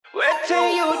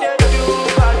Waiting you to do,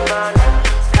 bad man.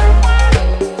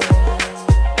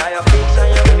 Now your pics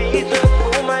and your feet will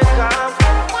fool my calm.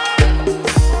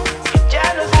 You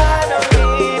genocide on me,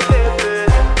 baby.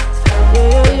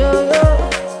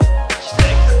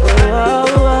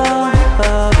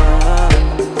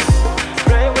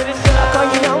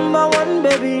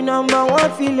 Number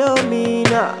one,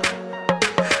 Philomena.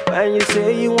 When you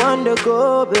say you want to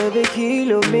go, baby,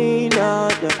 Kilomena.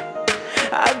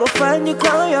 I go find you,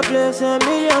 call your place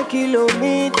 1,000,000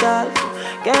 kilometers.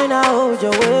 Can I hold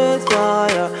your waist for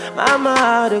ya? Mama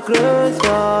had a clothes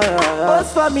for ya.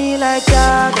 Pose for me like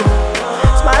that,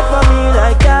 smile for me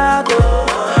like that,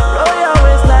 roll your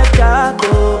waist like that,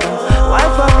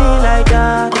 wine for me like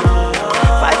that,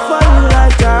 fight for you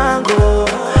like Django.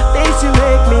 Things you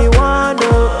make me want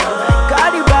to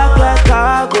carry back like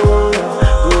cargo.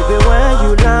 Go be when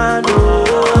you land, oh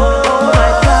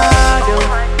my God,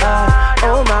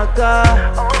 oh my God,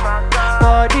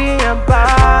 body and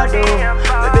body,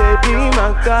 baby my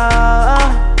God,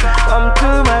 come to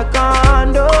my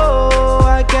condo,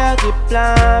 I got a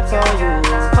plan for you.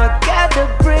 Forget the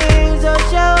breeze or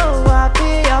show, I'll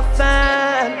be your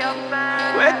fan.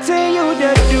 Waiting you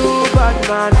to do, bad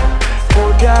man,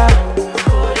 Koda.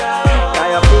 Now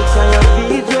your pics and your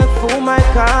feet will fool my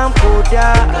KamKoda.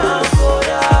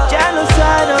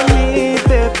 Genocide on me,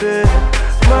 baby,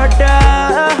 murder.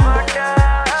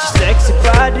 Sexy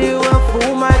body will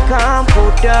fool my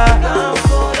KamKoda.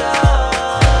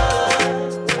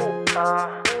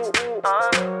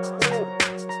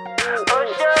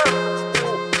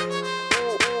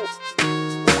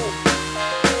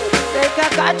 Think I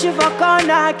got you for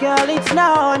corner, girl, it's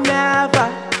now or never.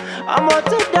 I'm out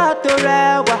to that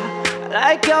forever. I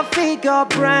like your figure,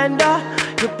 Brenda.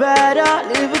 You better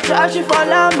leave it trashy for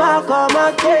Lama. Come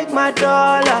and take my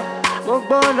dollar.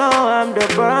 Mugbono, I'm the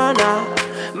burner.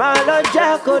 My Lord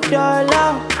Jacko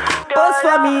dollar. Pose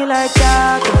for me like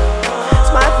that,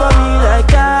 smile for me like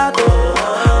that,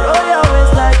 roll your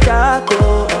waist like that,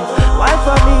 wine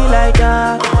for me like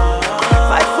that,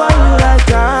 fight for you like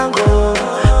Django.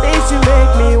 Things you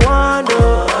make me want to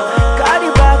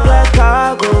carry back like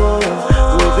cargo.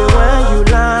 Go be when you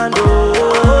land,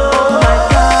 oh my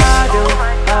God,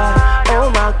 oh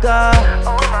my God,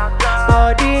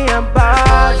 body and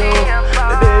body,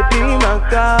 baby my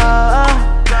God,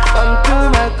 come to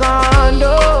my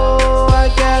condo, I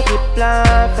got a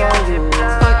plan for you.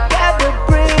 Forget the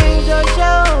breeze or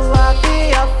show, I'll be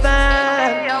your fan.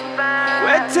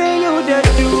 Waiting you to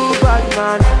do, bad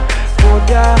man,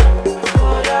 Koda.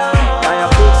 Now your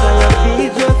pics and your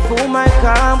feet will fool my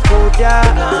KamKoda.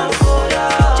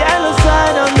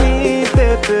 Genocide on me,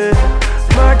 baby,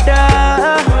 murder.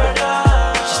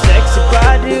 Sexy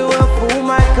body will fool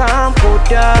my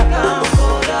KamKoda.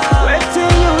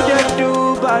 Waiting you to do,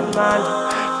 bad man,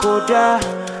 Koda.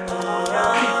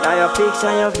 Now your pics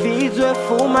and your feet will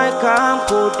fool my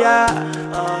KamKoda.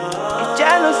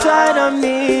 Genocide on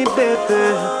me, baby,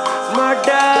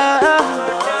 murder.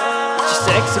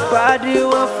 Sexy body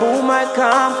will fool my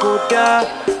KamKoda.